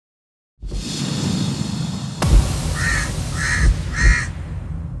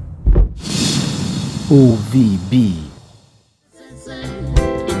OVB.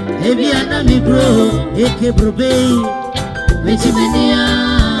 Appiah na mi bro, eke brobe, mechimenia,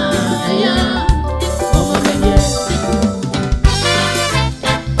 aya, omo menye.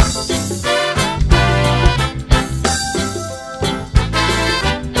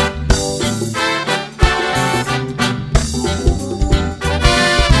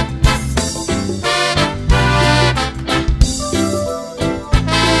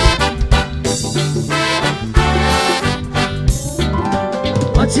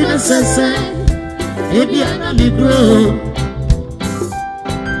 China sasa, Appiah na mi bro,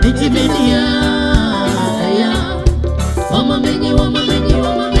 mechimenia, aya, omo menye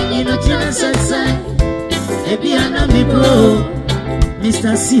no China sasa, Appiah na mi bro,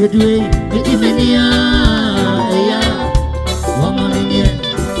 Mr. Sidway, mechimenia, aya, omo menye.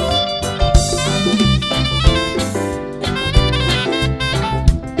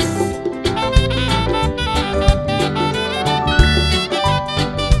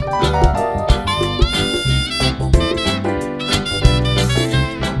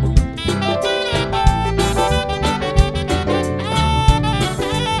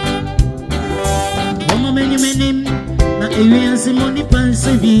 Money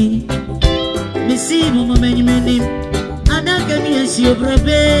pansevi, missy mama many and I can yes you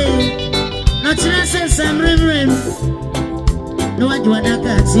brabe. Not sense I'm rim. No, I do not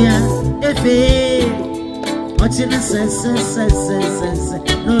katia, efe. What's in a sense?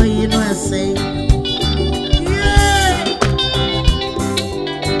 No, you know I say. Yeah.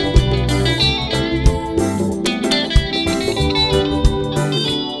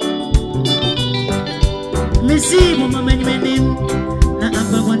 Missy mama many.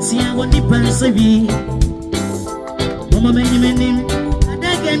 I want the pansevi. Mama many, and I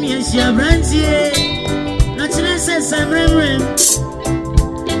gave me a share brandy. Not sense I'm rim.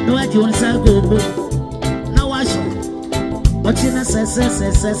 No, I don't say go. Now wash. What's in a sense?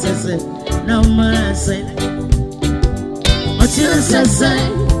 Now my say. What's in a sense?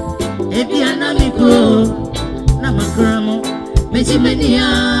 Appiah na mi bro, na makramo, mechimenia,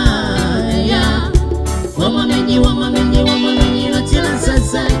 ya. Mama menye, no China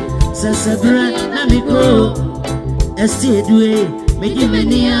sasa bra na mi bro, esti edwe,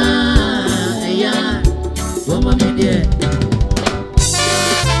 mechimenia, ya. Mama menye.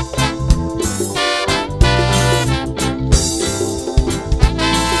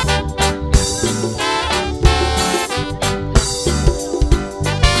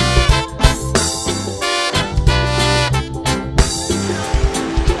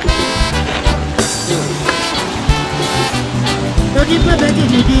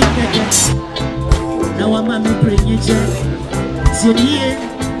 Now I'm a bring you check. See the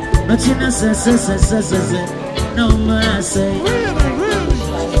not China says, no more say.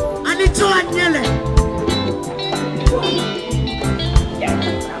 I need to acknowledge.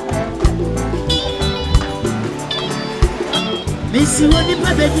 Missy, what if I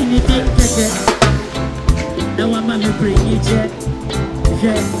beg you to now I'm a bring you check.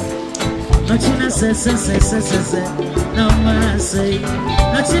 Not China says, no more say.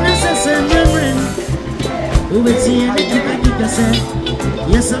 Not China says, who will see any kika say?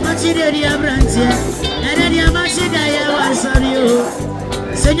 Yes, I'm much in the branch, and then you're much in the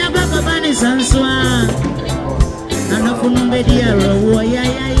sorry. Send your papa bunny sans soin. And no for no media, ya.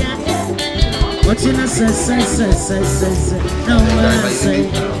 What China says, no more say.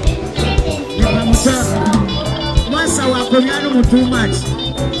 Once I walk on you too much.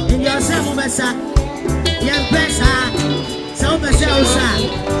 In your Samubasa, young Pesa, Sauba,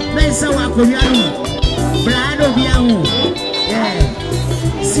 Mesa Wakoyanu, Brado Biamu, yeah,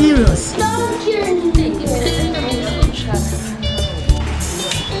 serious.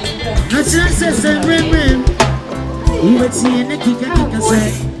 Natural says, Rim, you would see in the kika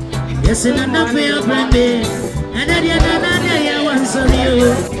say, yes, and another way of Brandy, and then the other day I want some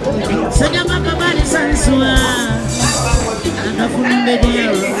you. Send your papa body sansua. And I put in the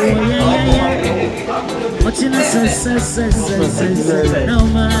yeah. What you know says, no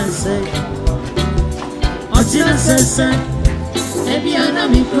man say. What you know says, Appiah na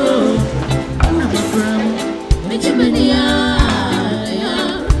mi bro, na mi bro, mechimenia,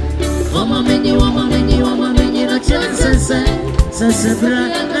 Mama menye, no chance says, bra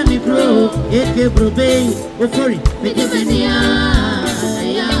na mi bro, eke brobe, ofori, mechimenia,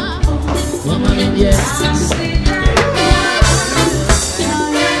 Mama menye.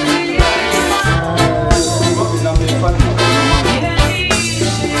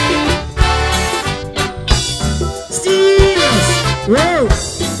 Whoa!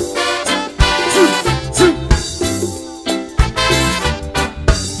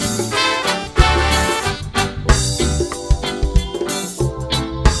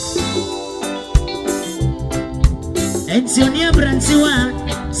 Sionia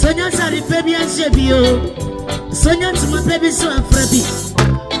Brantiwa, Sonia Sari Baby and Shebio, Sonia to my baby so afrabi,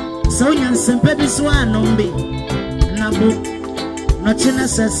 Sonia and some baby so anombe, Nabu, Nochina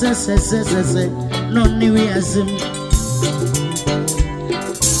says, no new as him.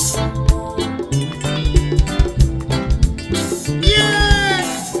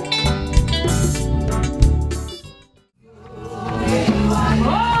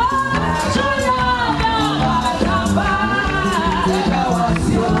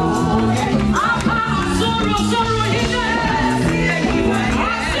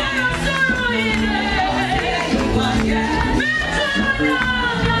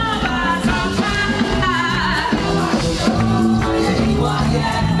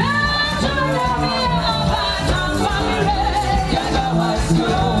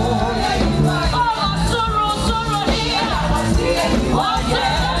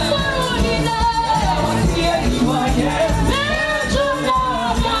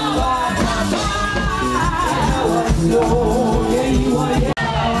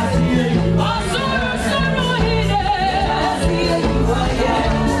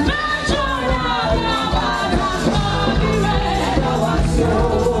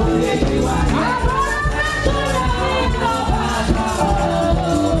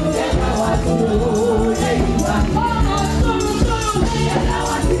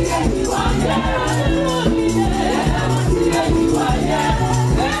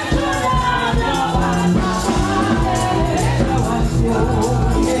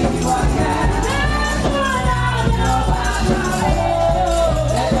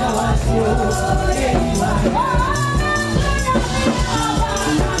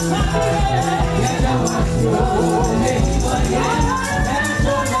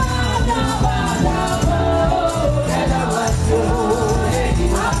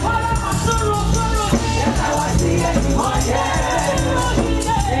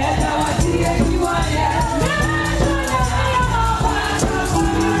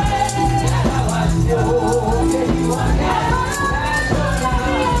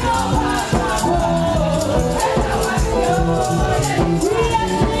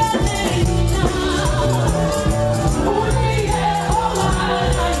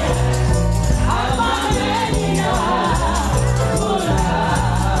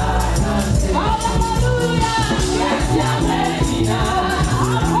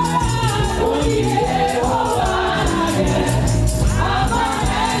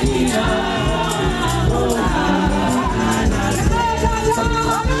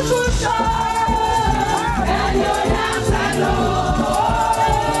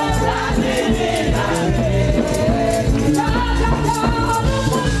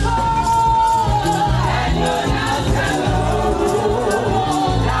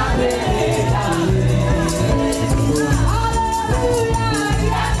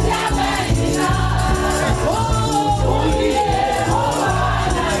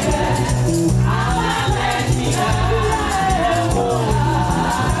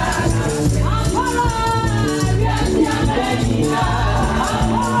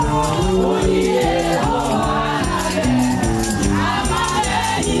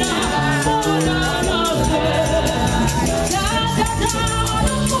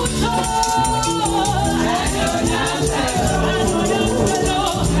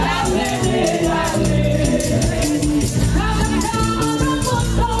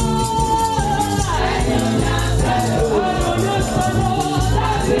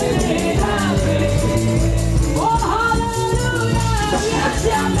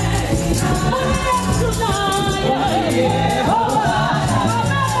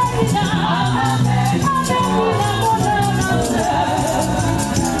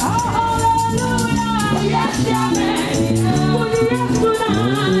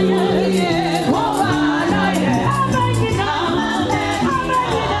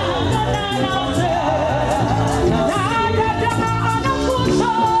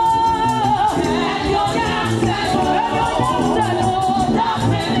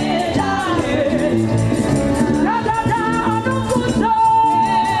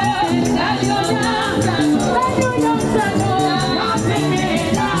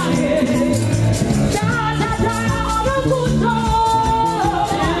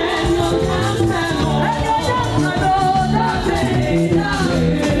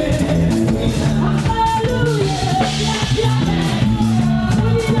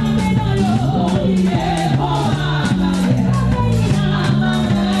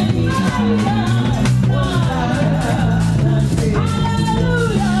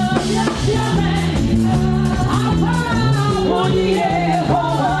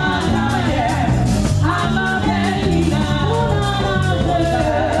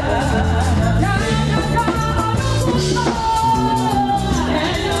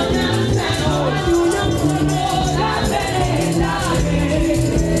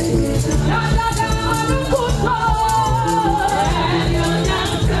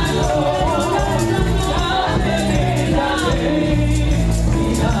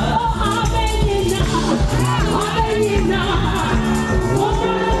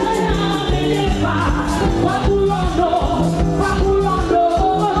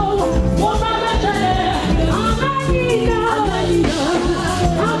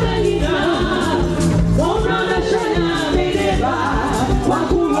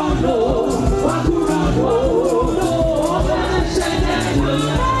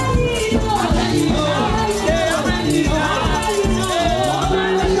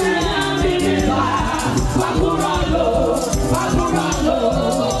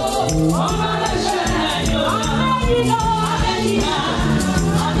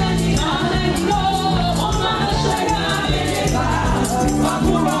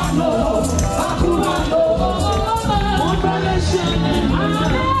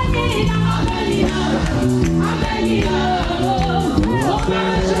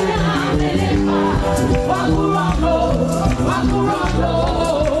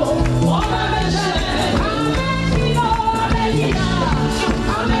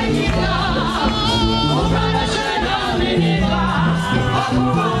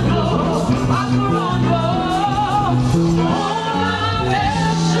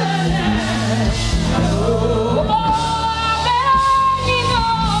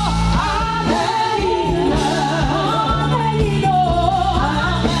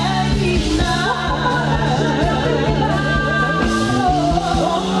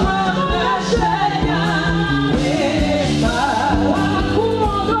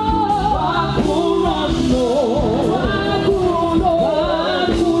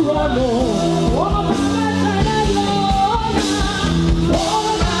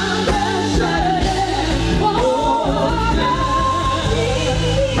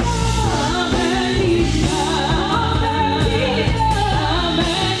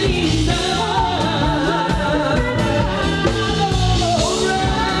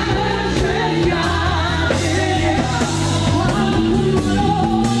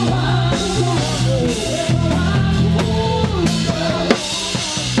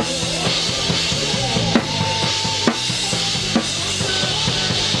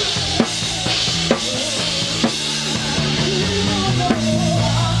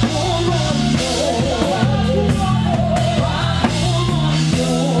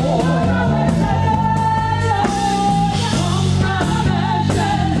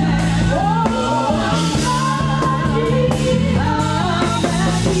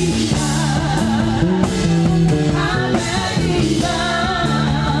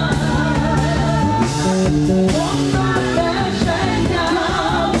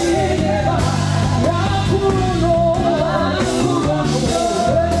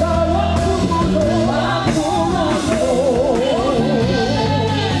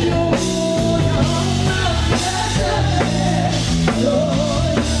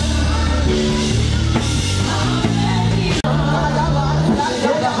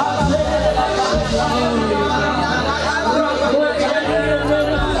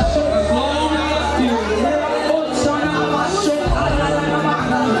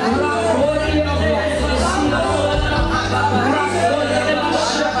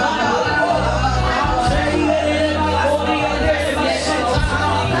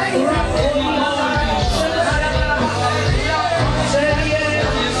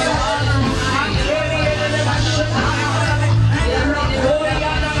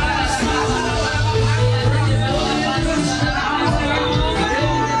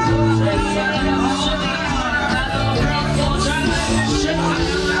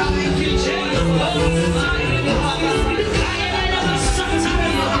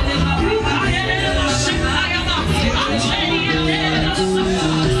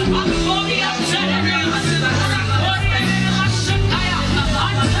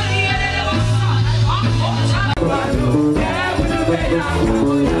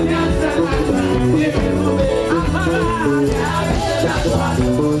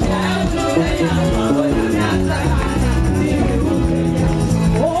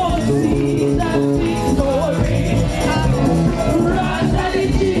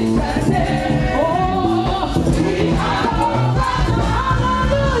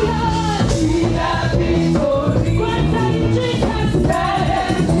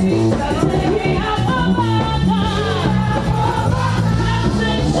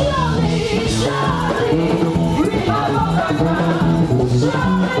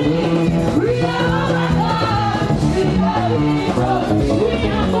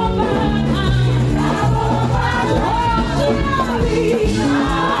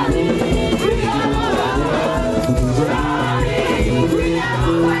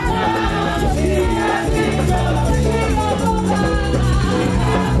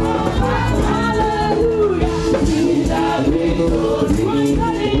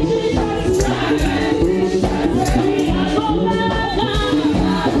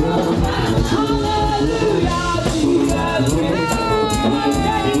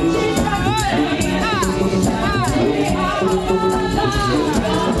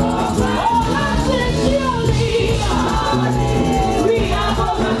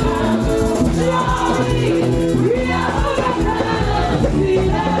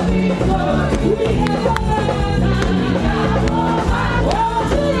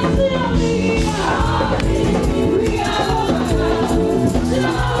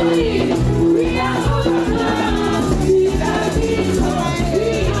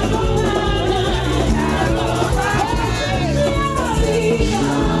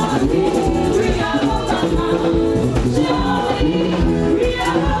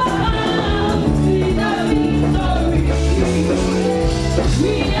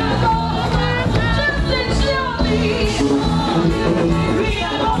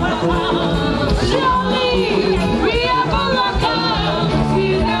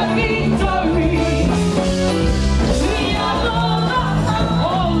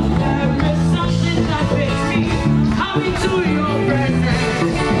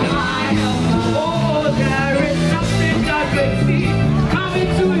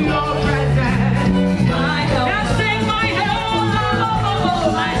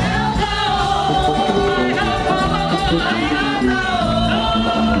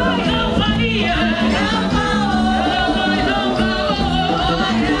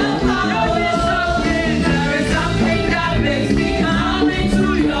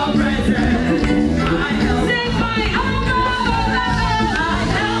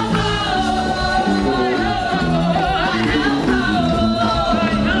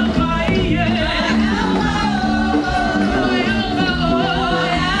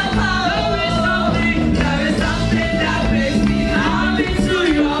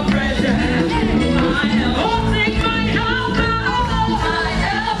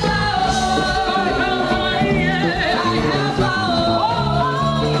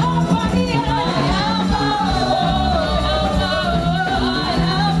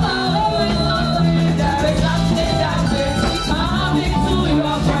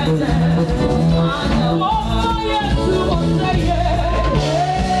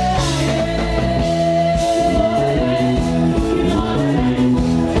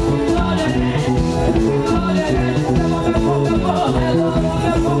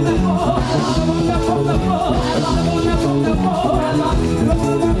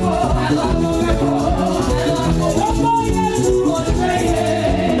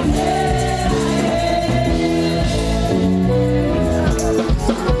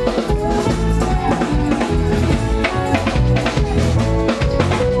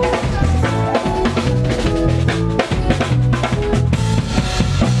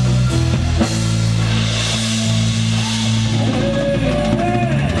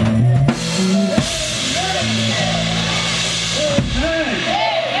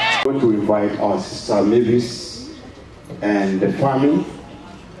 invite our sister Mavis and the family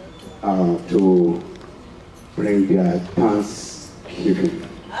to bring their thanksgiving.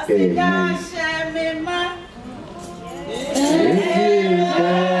 Amen.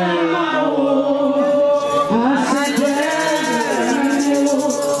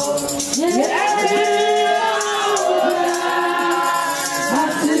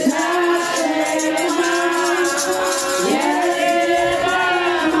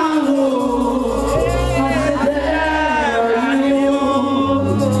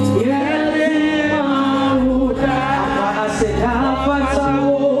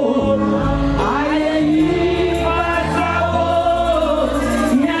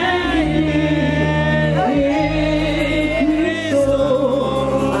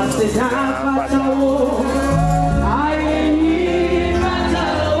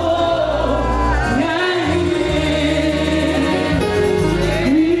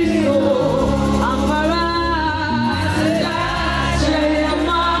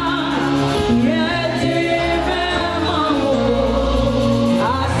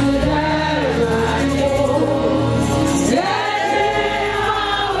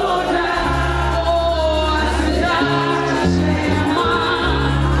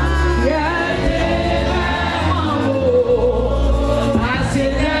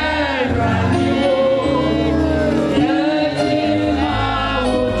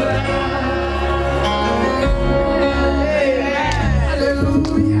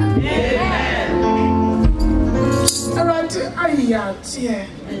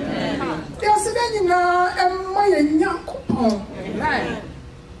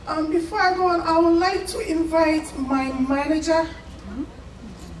 Before I go on, I would like to invite my manager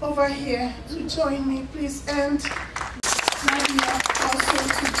over here to join me, please, and Nadia also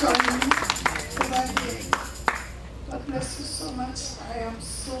to join me over here. God bless you so much. I am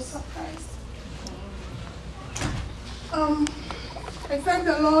so surprised. I thank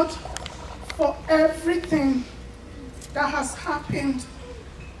the Lord for everything that has happened.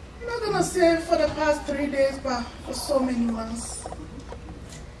 I'm not going to say for the past 3 days, but for so many months.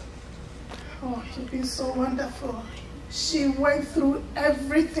 Oh, you've been so wonderful. She went through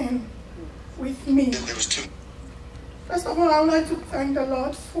everything with me. First of all, I would like to thank the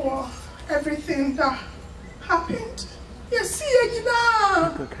Lord for everything that happened. Yes,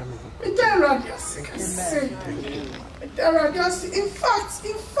 in fact,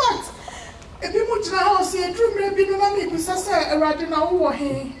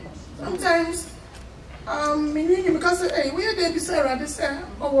 sometimes, because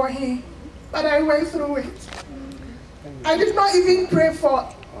we but I went through it. I did not even pray for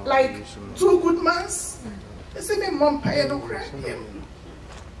like 2 good months.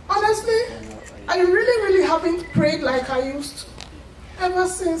 Honestly, I really haven't prayed like I used to ever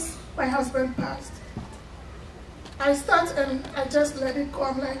since my husband passed. I start and I just let it go.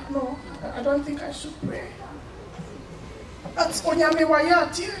 I'm like, no, I don't think I should pray. That's Onyame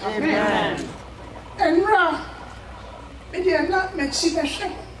Wayati. Amen. And Ra,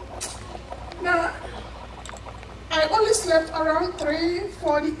 now, I only slept around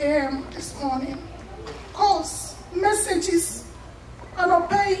 3:40 a.m. this morning. Calls, messages, and I'll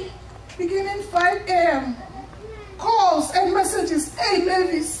pay beginning 5 a.m. Calls and messages. Hey,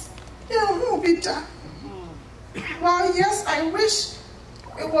 Mavis, who be that? Well, yes, I wish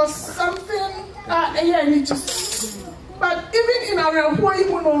it was something but even in our way,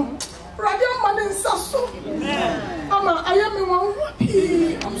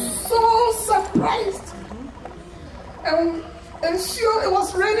 I'm so surprised. And sure, it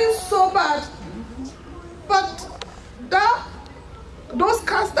was raining so bad. But those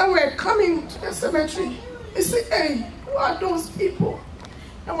cars that were coming to the cemetery, you see, hey, who are those people?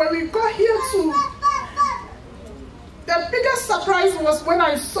 And when we got here too, the biggest surprise was when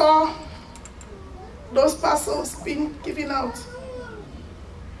I saw those parcels being given out.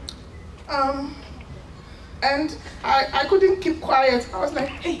 And I couldn't keep quiet. I was like,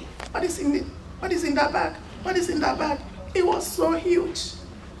 hey, what is in that bag? What is in that bag? It was so huge.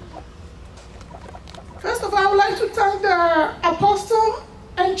 First of all, I would like to thank the Apostle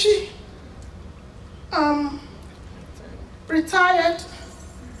Enchi, retired.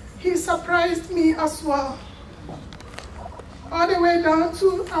 He surprised me as well. All the way down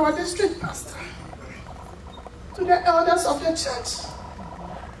to our district pastor, to the elders of the church.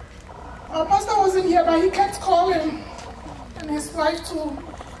 Our pastor wasn't here, but he kept calling, and his wife too.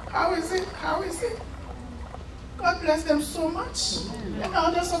 How is it? How is it? God bless them so much. The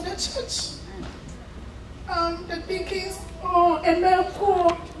elders of the church. The deacons,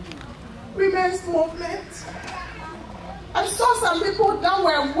 Emelco, women's movement. I saw some people that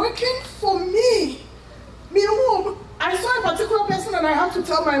were working for to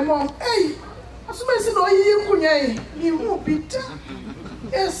tell my mom, hey,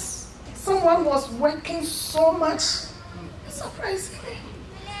 yes, someone was working so much. Surprisingly.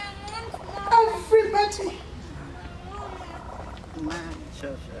 Everybody.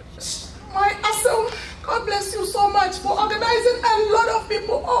 My Asel, God bless you so much for organizing a lot of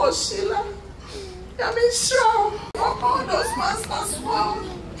people. Oh, Sheila. I mean, sure. All those ones as well.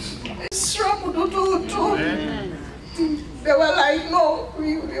 They were like, no,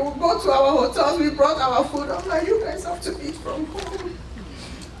 we will go to our hotels. We brought our food. I'm like, you guys have to eat from home.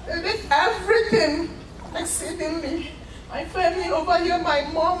 They did everything exceedingly. My family over here, my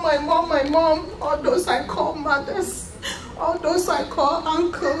mom, all those I call mothers, all those I call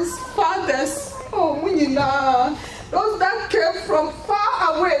uncles, fathers. Oh, those that came from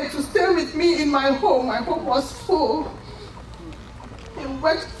far away to stay with me in my home. My home was full. They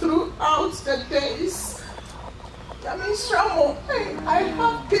worked throughout the days. I mean, Shamo, I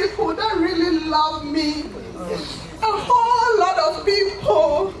have people that really love me. A whole lot of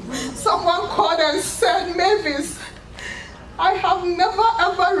people. Someone called and said, Mavis, I have never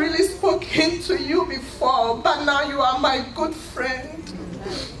ever really spoken to you before, but now you are my good friend.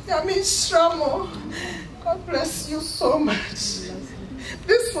 I mean, Shamo, God bless you so much.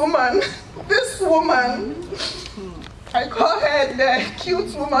 This woman, I call her the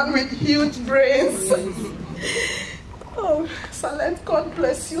cute woman with huge brains. Oh, Salette, God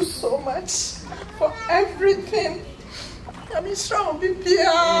bless you so much for everything. I mean, strong people,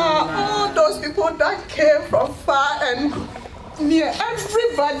 all those people that came from far and near,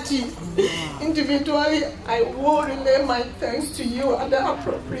 everybody. Individually, I will relay my thanks to you at the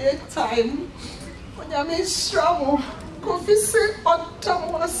appropriate time. I mean, strong. Kofi said,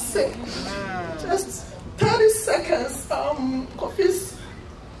 just 30 seconds. Kofi's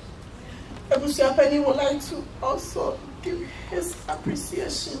Abusia Penny would like to also give his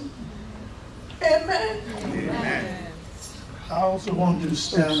appreciation. Amen. Amen. I also want to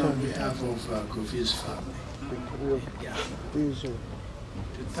stand on behalf of Kofi's family. Yeah. To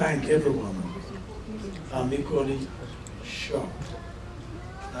thank everyone. I'm equally shocked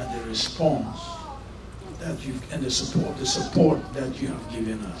at the response that and the support that you have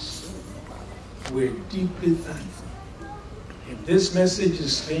given us. We're deeply thankful. If this message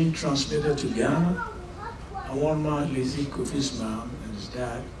is being transmitted to Ghana, I want my Lizzie Kofi's mom and his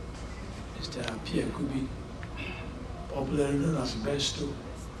dad, Mr. Appiah Kubi, popularly known as Besto,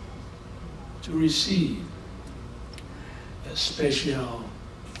 to receive a special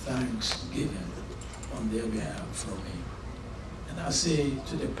thanksgiving on their behalf from me. And I say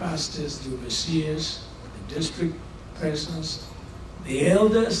to the pastors, the overseers, the district persons, the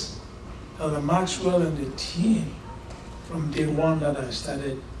elders, Elder Maxwell and the team, from day one that I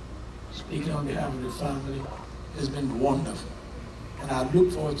started speaking on behalf of the family, has been wonderful. And I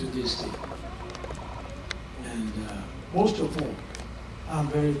look forward to this day. And most of all, I'm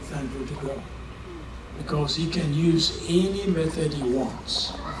very thankful to God, because He can use any method He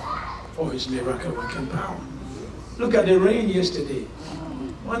wants for His miracle working power. Look at the rain yesterday.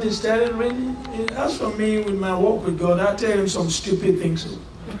 When it started raining, as for me, with my walk with God, I tell Him some stupid things.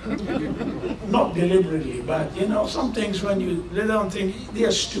 Not deliberately, but you know, some things when you later on think they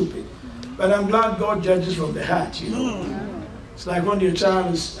are stupid. But I'm glad God judges from the heart, you know. It's like when your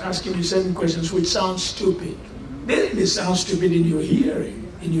child is asking you certain questions which sound stupid. They sound stupid in your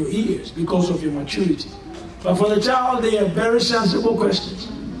hearing, in your ears, because of your maturity. But for the child, they are very sensible questions.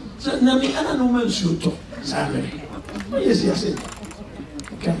 So, Nami, I don't know when you talk. Yes, yes, yes.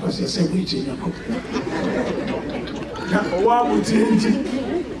 Campus, yes, everything.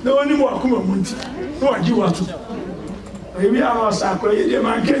 No one more come on. No, I do want to. Maybe I was a prayer,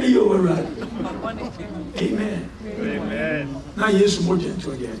 man, can you override? Amen. Amen. Now, yes, more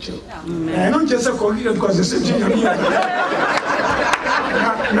gentle, dear child. I don't just a cookie because the same thing.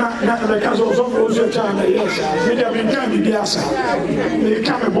 Not because also for your child, yes, I mean, can be yes, they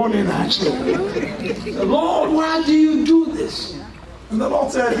come born in actually. Lord, why do you do this? And the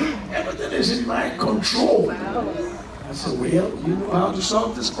Lord said, everything is in my control. I said, well, you know how to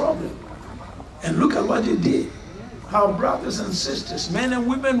solve this problem. And look at what He did. How brothers and sisters, men and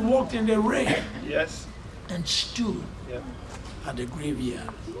women walked in the rain. Yes. And stood at the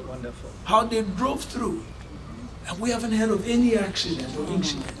graveyard. Wonderful. How they drove through. And we haven't heard of any accident or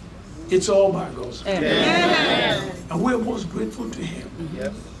incident. It's all by God's grace. And we're most grateful to Him.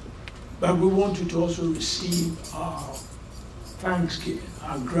 Yes. But we want you to also receive our thanksgiving,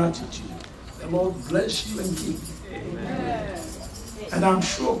 our gratitude. The Lord bless you and keep you. Amen. And I'm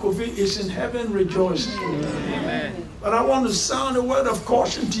sure Kofi is in heaven rejoicing. Amen. But I want to sound a word of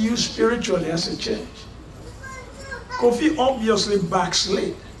caution to you spiritually as a church. Kofi obviously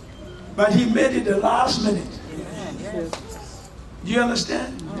backslid, but he made it the last minute. Do you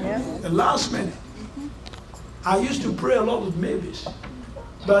understand? The last minute. I used to pray a lot with maybes,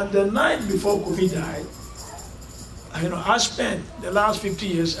 but the night before Kofi died, I spent the last 50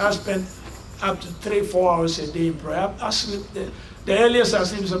 years, I spent up to 3-4 hours a day in prayer. I sleep, the earliest I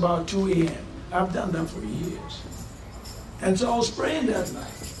sleep is about 2 a.m. I've done that for years. And so I was praying that night.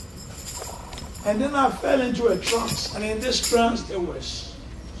 And then I fell into a trance. And in this trance, there was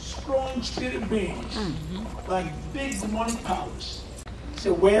strong spirit beings, like big demonic powers. I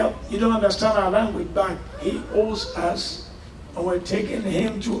said, well, you don't understand our language, but he owes us, and we're taking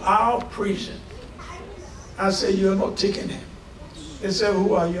him to our prison. I said, you're not taking him. They said,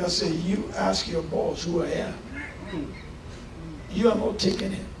 who are you? I said, you ask your boss who I am. You are not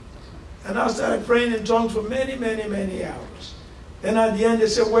taking him. And I started praying in tongues for many, many, many hours. Then at the end they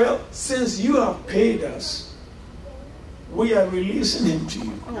said, well, since you have paid us, we are releasing him to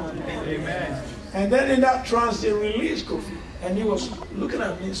you. Amen. And then in that trance they released Kofi. And he was looking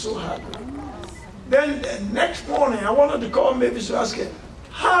at me so hard. Then the next morning I wanted to call maybe to ask him,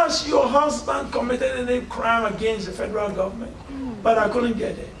 has your husband committed any crime against the federal government? But I couldn't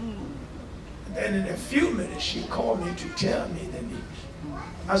get it. And then in a few minutes she called me to tell me the news.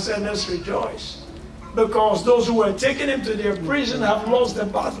 I said, let's rejoice. Because those who were taking him to their prison have lost the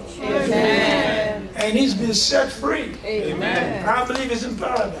battle. Amen. And he's been set free. Amen. I believe he's in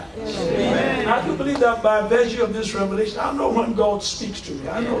paradise. Amen. I do believe that by virtue of this revelation. I know when God speaks to me.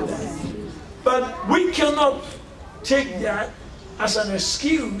 I know that. But we cannot take that as an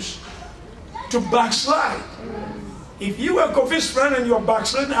excuse to backslide. If you were Kofi's friend and you're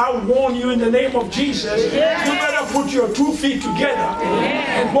backsliding, I warn you in the name of Jesus, you better put your 2 feet together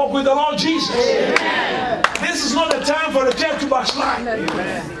and walk with the Lord Jesus. This is not the time for the church to backslide.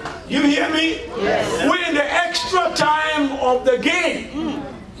 You hear me? We're in the extra time of the game.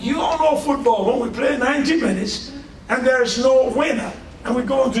 You all know football. When we play 90 minutes and there's no winner, and we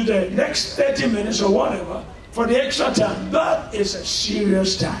go into the next 30 minutes or whatever for the extra time, that is a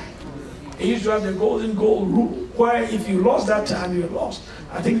serious time. They used to have the golden goal rule, where if you lost that time, you're lost.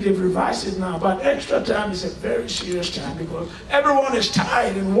 I think they've revised it now, but extra time is a very serious time because everyone is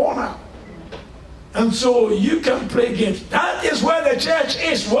tired and worn out. And so you can play games. That is where the church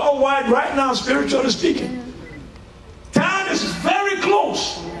is worldwide right now, spiritually speaking. Time is very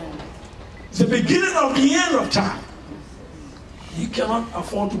close. It's the beginning of the end of time. You cannot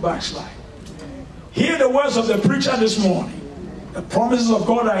afford to backslide. Hear the words of the preacher this morning. The promises of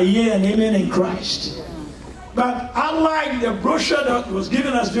God are yea and amen in Christ. But unlike the brochure that was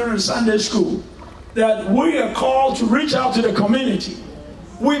given us during Sunday school, that we are called to reach out to the community,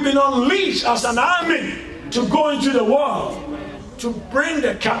 we've been unleashed as an army to go into the world to bring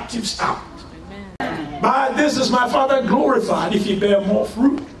the captives out. By this is my Father glorified if you bear more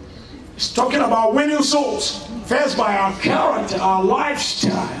fruit. It's talking about winning souls. First by our character, our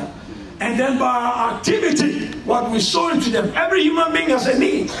lifestyle, and then by our activity, what we sow into them. Every human being has a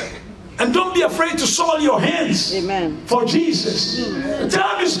need. And don't be afraid to soil your hands for Jesus. The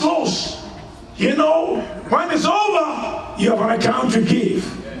time is close. You know, when it's over, you have an account to give.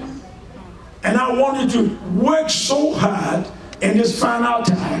 And I want you to work so hard in this final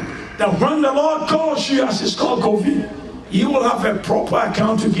time that when the Lord calls you, as it's called Kofi, you will have a proper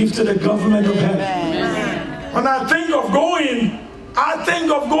account to give to the government of heaven. When I think of going, I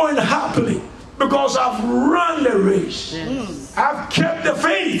think of going happily because I've run the race. I've kept the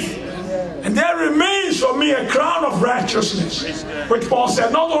faith. And there remains for me a crown of righteousness, which Paul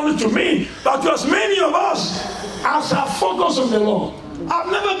said not only to me, but to as many of us as are focused on the Lord.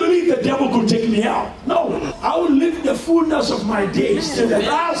 I've never believed the devil could take me out. No, I will live the fullness of my days till the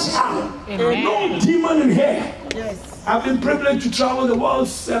last hour. No demon in hell. I've been privileged to travel the world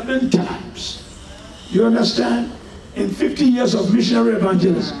 7 times. You understand? In 50 years of missionary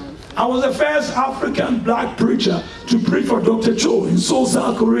evangelism. I was the first African black preacher to preach for Dr. Cho in Seoul,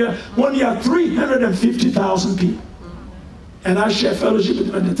 South Korea, when he had 350,000 people. And I share fellowship with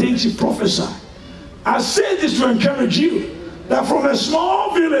him and the things he prophesied. I say this to encourage you that from a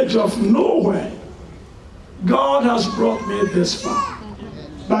small village of nowhere, God has brought me this far.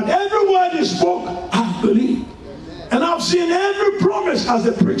 But every word he spoke, I believe. And I've seen every promise as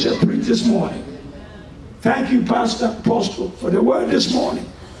the preacher preached this morning. Thank you, Pastor Apostle, for the word this morning.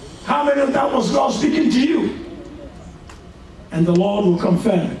 How many of that was God speaking to you? And the Lord will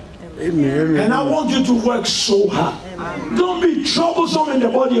confirm it. Amen. And I want you to work so hard. Amen. Don't be troublesome in the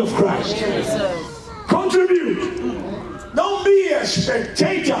body of Christ. Contribute. Don't be a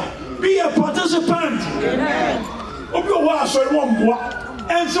spectator. Be a participant. Amen.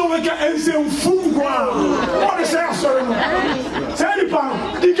 And so we can say, food ground. What is that? Sorry, no. Say the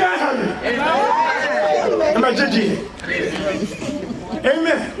pound. You can't have it.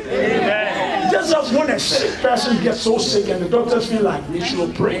 Amen. Amen. Just as when a sick person gets so sick and the doctors feel like they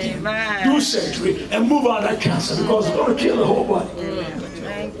should pray, do surgery, and move out that cancer because it's going to kill the whole body.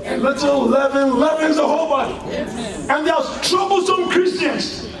 And little leaven is the whole body. And there's troublesome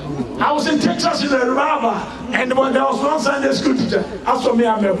Christians. I was in Texas in a revival, and when there was one Sunday school teacher, as for me,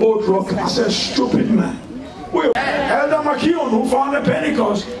 I'm a bold rocker. I said, stupid man. Well, Elder McKeown, who founded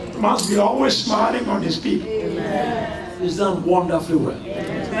Pentecost, must be always smiling on his people. He's done wonderfully well.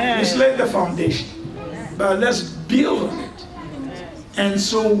 He's laid the foundation. But let's build on it. And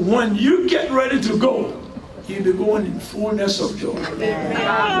so when you get ready to go, you'll be going in fullness of joy.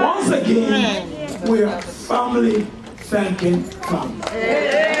 Once again, we are family thanking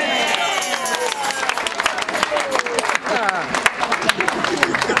family.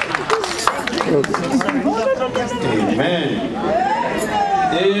 Amen.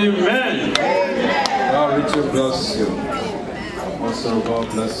 Amen. God Richard bless you. Also, God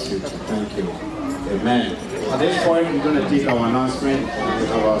bless you. Thank you. Amen. At this point, we're going to take our announcement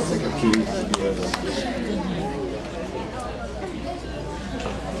with our secretary.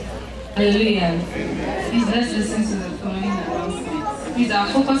 Hallelujah. Please let's listen to the following announcements. Please, our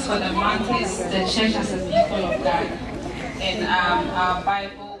focus for the month is the church as a people of God. And our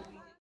Bible.